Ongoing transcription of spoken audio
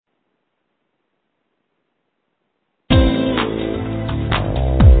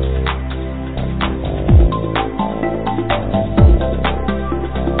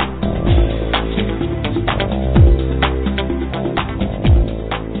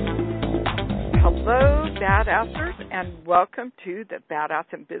Badassers, and welcome to the Badass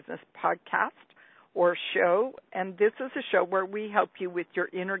in Business podcast or show. And this is a show where we help you with your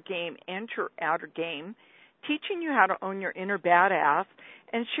inner game and your outer game, teaching you how to own your inner badass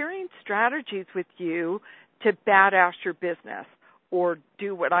and sharing strategies with you to badass your business, or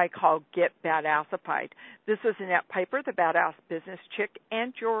do what I call get badassified. This is Annette Piper, the Badass Business Chick,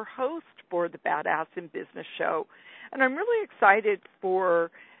 and your host for the Badass in Business show. And I'm really excited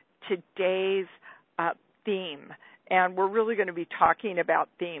for today's theme, and we're really going to be talking about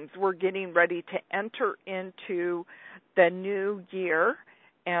themes. We're getting ready to enter into the new year,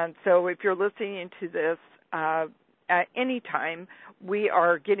 and so if you're listening to this at any time, we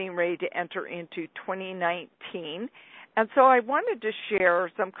are getting ready to enter into 2019. And so I wanted to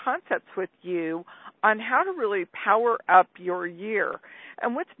share some concepts with you on how to really power up your year.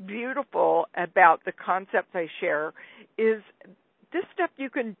 And what's beautiful about the concepts I share is this stuff you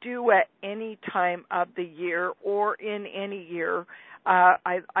can do at any time of the year or in any year.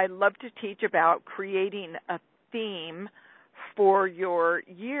 I love to teach about creating a theme for your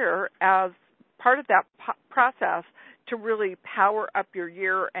year as part of that process to really power up your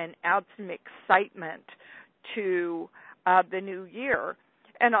year and add some excitement to the new year.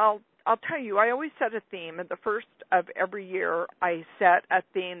 And I'll tell you, I always set a theme. At the first of every year, I set a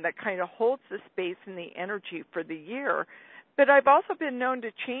theme that kind of holds the space and the energy for the year. But I've also been known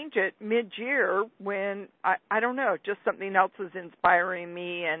to change it mid-year when, I don't know, just something else is inspiring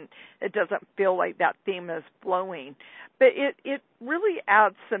me and it doesn't feel like that theme is flowing. But it really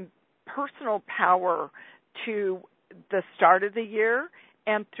adds some personal power to the start of the year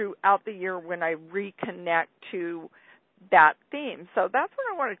and throughout the year when I reconnect to that theme. So that's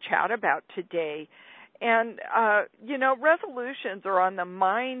what I want to chat about today. And, resolutions are on the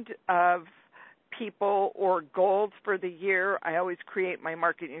mind of people or goals for the year. I always create my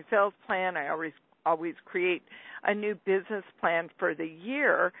marketing sales plan. I always create a new business plan for the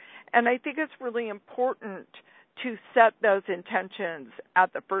year. And I think it's really important to set those intentions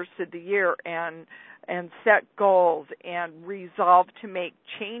at the first of the year and set goals and resolve to make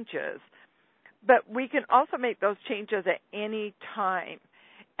changes. But we can also make those changes at any time.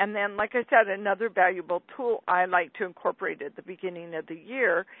 And then, like I said, another valuable tool I like to incorporate at the beginning of the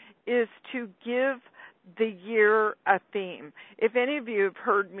year is to give the year a theme. If any of you have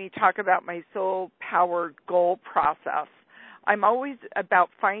heard me talk about my soul-powered goal process, I'm always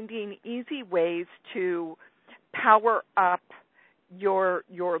about finding easy ways to power up your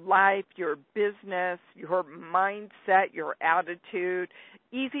life, your business, your mindset, your attitude,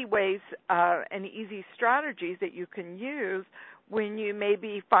 easy ways and easy strategies that you can use when you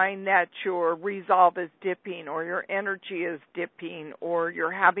maybe find that your resolve is dipping or your energy is dipping or you're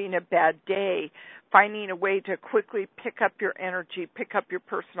having a bad day, finding a way to quickly pick up your energy, pick up your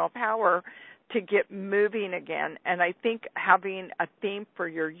personal power to get moving again. And I think having a theme for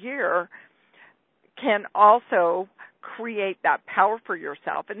your year can also create that power for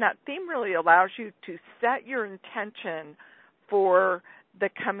yourself. And that theme really allows you to set your intention for the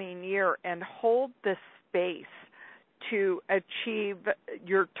coming year and hold the space to achieve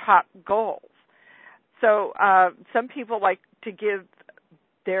your top goals. So some people like to give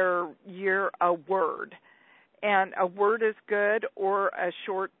their year a word, and a word is good, or a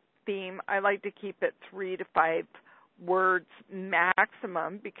short theme. I like to keep it 3 to 5 words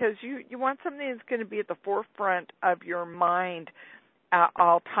maximum, because you want something that's going to be at the forefront of your mind at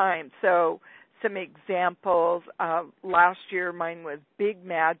all times. So some examples, last year mine was big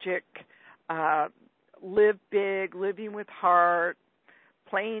magic, live big, living with heart,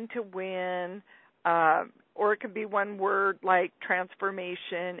 playing to win, or it could be one word like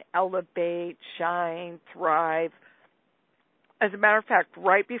transformation, elevate, shine, thrive. As a matter of fact,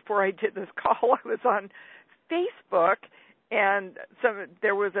 right before I did this call, I was on Facebook, and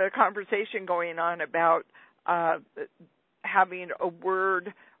there was a conversation going on about having a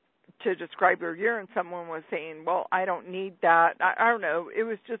word to describe your year, and someone was saying, well, I don't need that. I don't know. It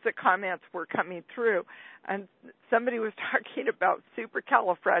was just the comments were coming through, and somebody was talking about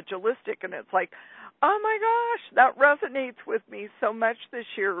supercalifragilistic, and it's like, oh, my gosh, that resonates with me so much this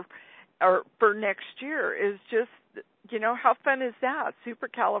year, or for next year, is just, how fun is that?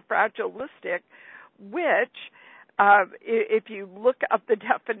 Supercalifragilistic, which, if you look up the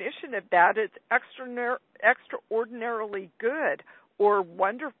definition of that, it's extraordinarily good or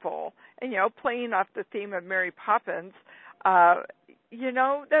wonderful. And, playing off the theme of Mary Poppins, it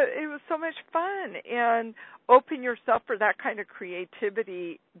was so much fun. And open yourself for that kind of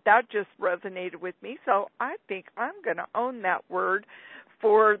creativity, that just resonated with me. So I think I'm going to own that word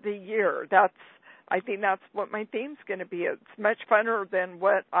for the year. That's I think that's what my theme's going to be. It's much funner than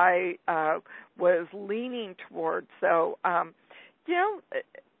what I was leaning towards. So,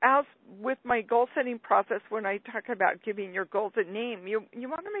 as with my goal setting process, when I talk about giving your goals a name, you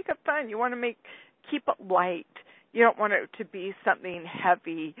want to make it fun. You want to keep it light. You don't want it to be something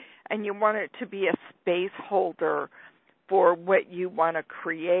heavy, and you want it to be a space holder for what you want to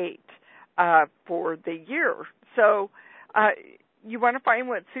create for the year. So you want to find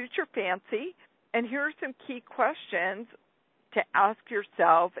what suits your fancy, and here are some key questions to ask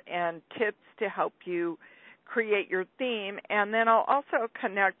yourself and tips to help you create your theme. And then I'll also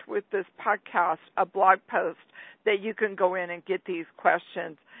connect with this podcast a blog post that you can go in and get these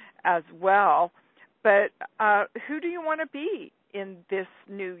questions as well. But who do you want to be in this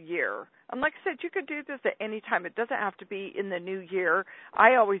new year? And like I said, you could do this at any time. It doesn't have to be in the new year.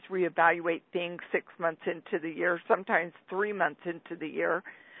 I always reevaluate things 6 months into the year, sometimes 3 months into the year.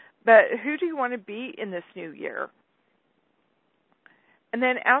 But who do you want to be in this new year? And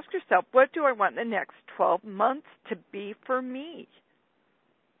then ask yourself, what do I want the next 12 months to be for me?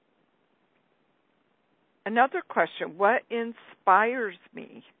 Another question, what inspires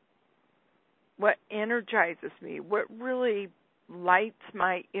me? What energizes me? What really lights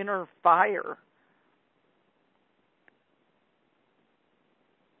my inner fire?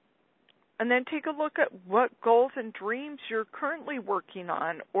 And then take a look at what goals and dreams you're currently working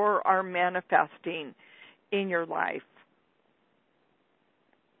on or are manifesting in your life.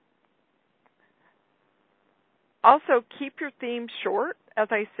 Also, keep your theme short. As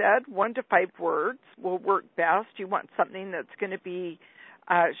I said, 1 to 5 words will work best. You want something that's going to be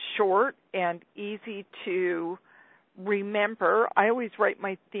short and easy to remember. I always write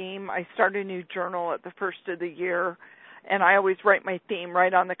my theme. I start a new journal at the first of the year, and I always write my theme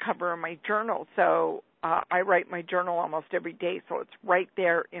right on the cover of my journal. So I write my journal almost every day, so it's right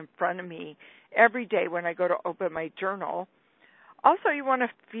there in front of me every day when I go to open my journal. Also, you want to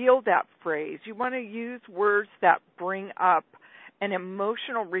feel that phrase. You want to use words that bring up an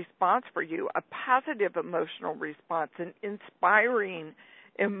emotional response for you, a positive emotional response, an inspiring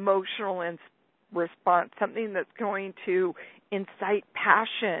emotional response, something that's going to incite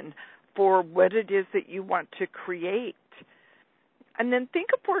passion for what it is that you want to create. And then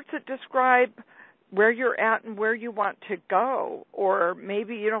think of words that describe where you're at and where you want to go. Or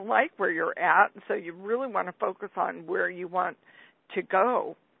maybe you don't like where you're at, so you really want to focus on where you want to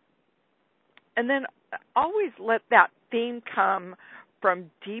go. And then always let that theme come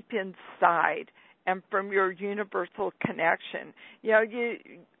from deep inside and from your universal connection.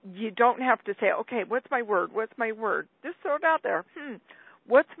 You don't have to say, okay, what's my word? What's my word? Just throw it out there.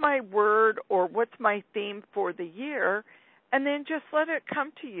 What's my word or what's my theme for the year? And then just let it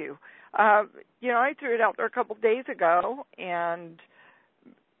come to you. I threw it out there a couple of days ago, and,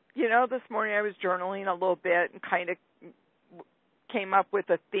 this morning I was journaling a little bit and kind of came up with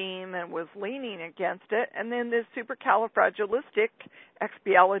a theme and was leaning against it, and then this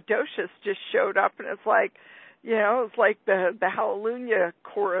supercalifragilisticexpialidocious just showed up, and it's like, it's like the Hallelujah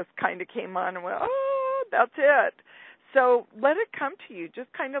chorus kind of came on and went, oh, that's it. So let it come to you.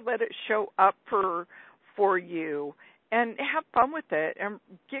 Just kind of let it show up for you, and have fun with it, and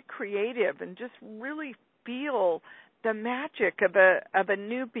get creative, and just really feel the magic of a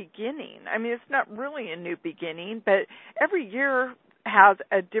new beginning. I mean, it's not really a new beginning, but every year has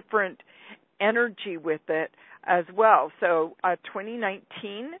a different energy with it as well. So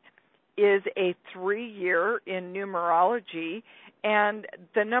 2019 is a 3-year in numerology, and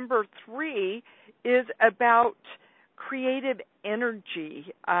the number 3 is about creative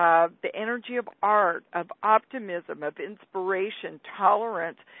energy, the energy of art, of optimism, of inspiration,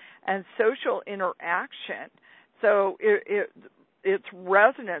 tolerance, and social interaction. So its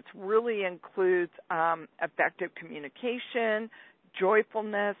resonance really includes effective communication,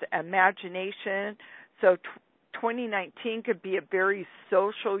 joyfulness, imagination. So 2019 could be a very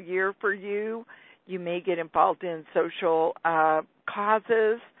social year for you. You may get involved in social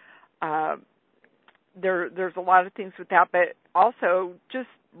causes. There's a lot of things with that, but also just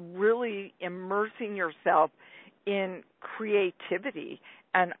really immersing yourself in creativity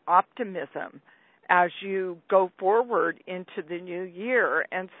and optimism as you go forward into the new year.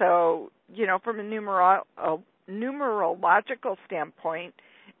 And so, from a numerological standpoint,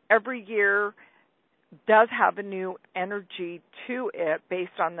 every year does have a new energy to it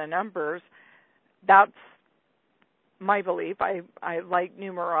based on the numbers. That's my belief. I like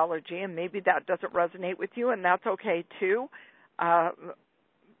numerology, and maybe that doesn't resonate with you, and that's okay too.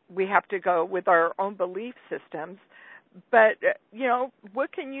 We have to go with our own belief systems. But,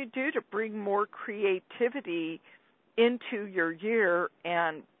 what can you do to bring more creativity into your year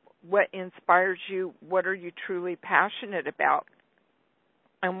and what inspires you, what are you truly passionate about,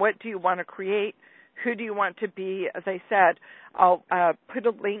 and what do you want to create, who do you want to be. As I said, I'll put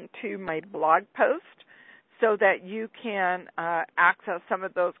a link to my blog post so that you can access some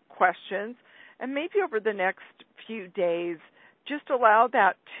of those questions, and maybe over the next few days, just allow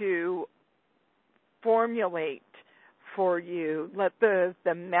that to formulate for you. Let the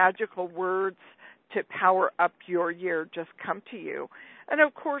magical words to power up your year just come to you. And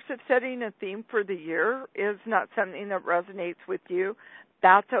of course, if setting a theme for the year is not something that resonates with you,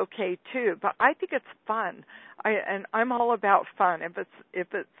 that's okay too. But I think it's fun. I'm all about fun.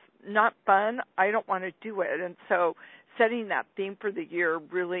 If it's not fun, I don't want to do it. And so setting that theme for the year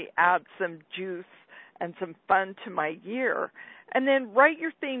really adds some juice and some fun to my year. And then write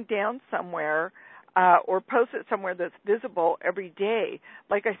your theme down somewhere or post it somewhere that's visible every day.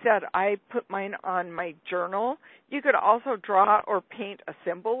 Like I said, I put mine on my journal. You could also draw or paint a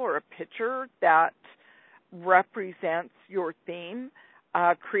symbol or a picture that represents your theme.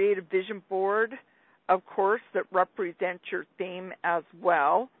 Create a vision board, of course, that represents your theme as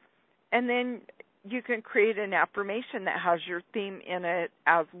well. And then you can create an affirmation that has your theme in it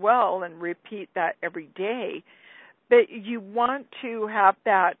as well and repeat that every day. But you want to have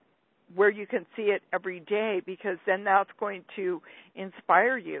that where you can see it every day, because then that's going to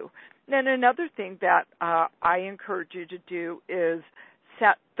inspire you. Then another thing that I encourage you to do is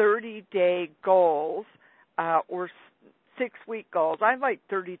set 30-day goals or 6-week goals. I like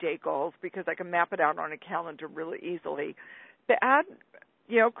 30-day goals because I can map it out on a calendar really easily. But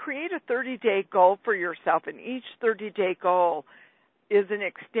create a 30-day goal for yourself, and each 30-day goal is an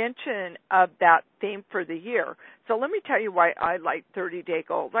extension of that theme for the year. So let me tell you why I like 30-day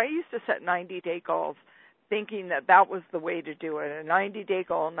goals. I used to set 90-day goals thinking that was the way to do it, a 90-day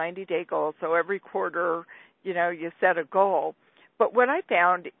goal. So every quarter, you set a goal. But what I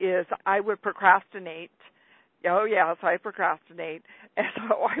found is I would procrastinate. Oh, yes, I procrastinate. And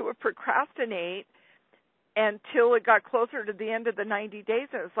so I would procrastinate until it got closer to the end of the 90 days,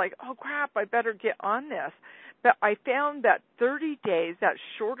 and it's like, oh, crap, I better get on this. But I found that 30 days, that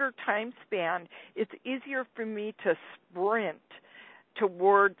shorter time span, it's easier for me to sprint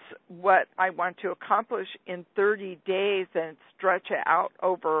towards what I want to accomplish in 30 days and stretch it out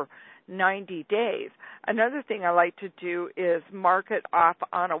over 90 days. Another thing I like to do is mark it off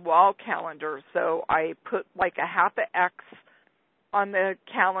on a wall calendar. So I put like a half an X on the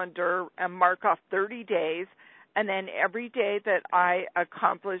calendar and mark off 30 days. And then every day that I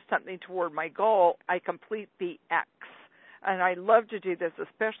accomplish something toward my goal, I complete the X. And I love to do this,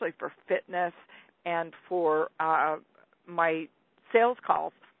 especially for fitness and for my sales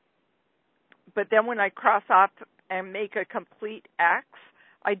calls. But then when I cross off and make a complete X,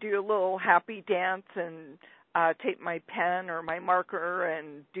 I do a little happy dance and take my pen or my marker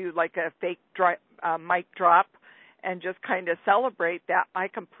and do like a fake mic drop and just kind of celebrate that I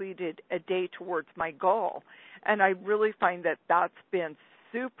completed a day towards my goal. And I really find that that's been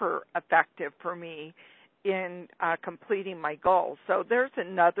super effective for me in completing my goal. So there's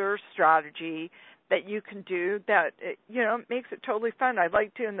another strategy that you can do that, makes it totally fun. I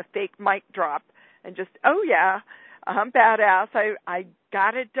like doing the fake mic drop and just, oh, yeah, I'm badass. I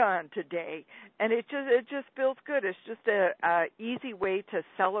got it done today. And it just feels good. It's just a easy way to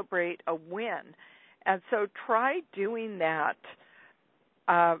celebrate a win. And so try doing that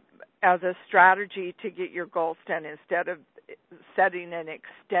as a strategy to get your goals done instead of setting an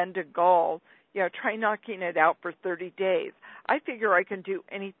extended goal. Try knocking it out for 30 days. I figure I can do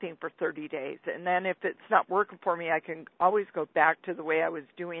anything for 30 days. And then if it's not working for me, I can always go back to the way I was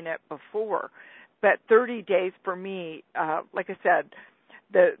doing it before. But 30 days for me, like I said,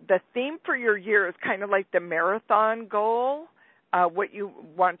 the theme for your year is kind of like the marathon goal, what you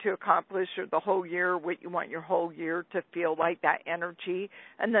want to accomplish or the whole year, what you want your whole year to feel like, that energy.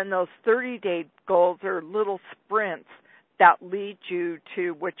 And then those 30-day goals are little sprints that lead you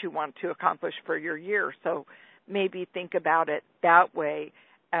to what you want to accomplish for your year. So maybe think about it that way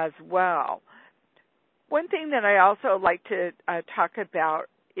as well. One thing that I also like to talk about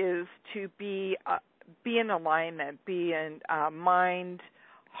is to be in alignment, be in mind,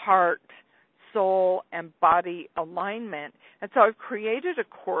 heart, soul, and body alignment. And so I've created a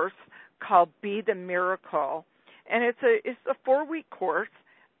course called Be the Miracle, and it's a 4-week course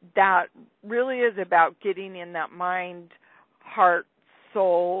that really is about getting in that mind, heart,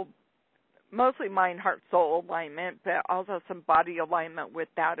 soul, mostly mind, heart, soul alignment, but also some body alignment with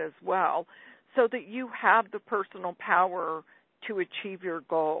that as well, so that you have the personal power to achieve your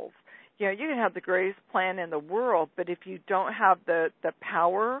goals. You can have the greatest plan in the world, but if you don't have the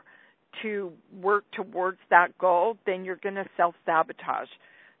power to work towards that goal, then you're going to self-sabotage.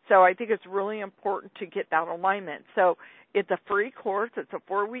 So I think it's really important to get that alignment. So it's a free course. It's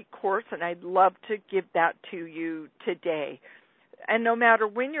a 4-week course, and I'd love to give that to you today. And no matter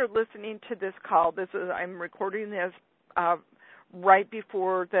when you're listening to this call, I'm recording this right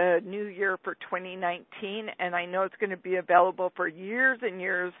before the new year for 2019, and I know it's going to be available for years and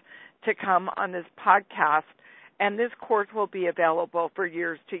years to come on this podcast, and this course will be available for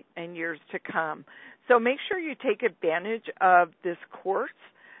years and years to come. So make sure you take advantage of this course.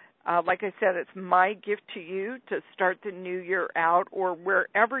 Like I said, it's my gift to you to start the new year out, or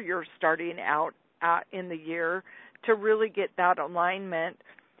wherever you're starting out in the year, to really get that alignment.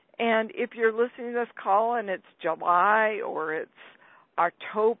 And if you're listening to this call and it's July or it's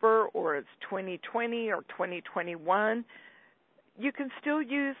October or it's 2020 or 2021, you can still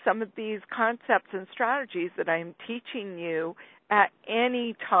use some of these concepts and strategies that I'm teaching you at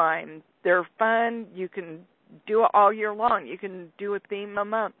any time. They're fun. You can do it all year long. You can do a theme a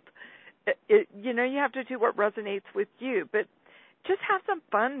month. You have to do what resonates with you, but just have some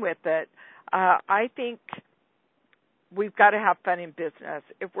fun with it. I think we've got to have fun in business.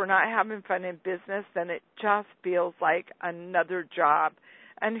 If we're not having fun in business, then it just feels like another job.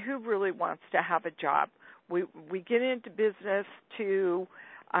 And who really wants to have a job? We get into business to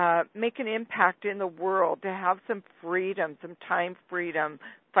make an impact in the world, to have some freedom, some time freedom,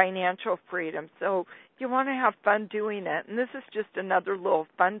 financial freedom. So you want to have fun doing it. And this is just another little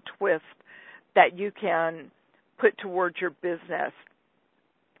fun twist that you can put towards your business.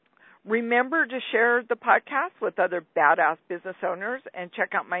 Remember to share the podcast with other badass business owners, and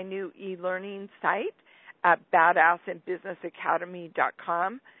check out my new e-learning site at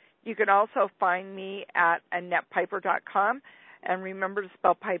badassinbusinessacademy.com. You can also find me at AnnettePiper.com. And remember to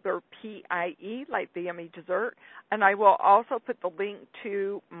spell Piper, P-I-E, like the yummy dessert. And I will also put the link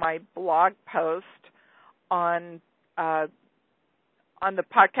to my blog post on the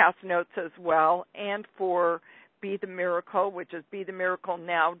podcast notes as well, and for Be the Miracle, which is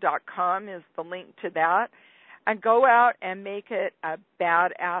BeTheMiracleNow.com is the link to that. And go out and make it a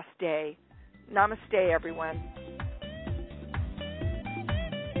badass day. Namaste, everyone.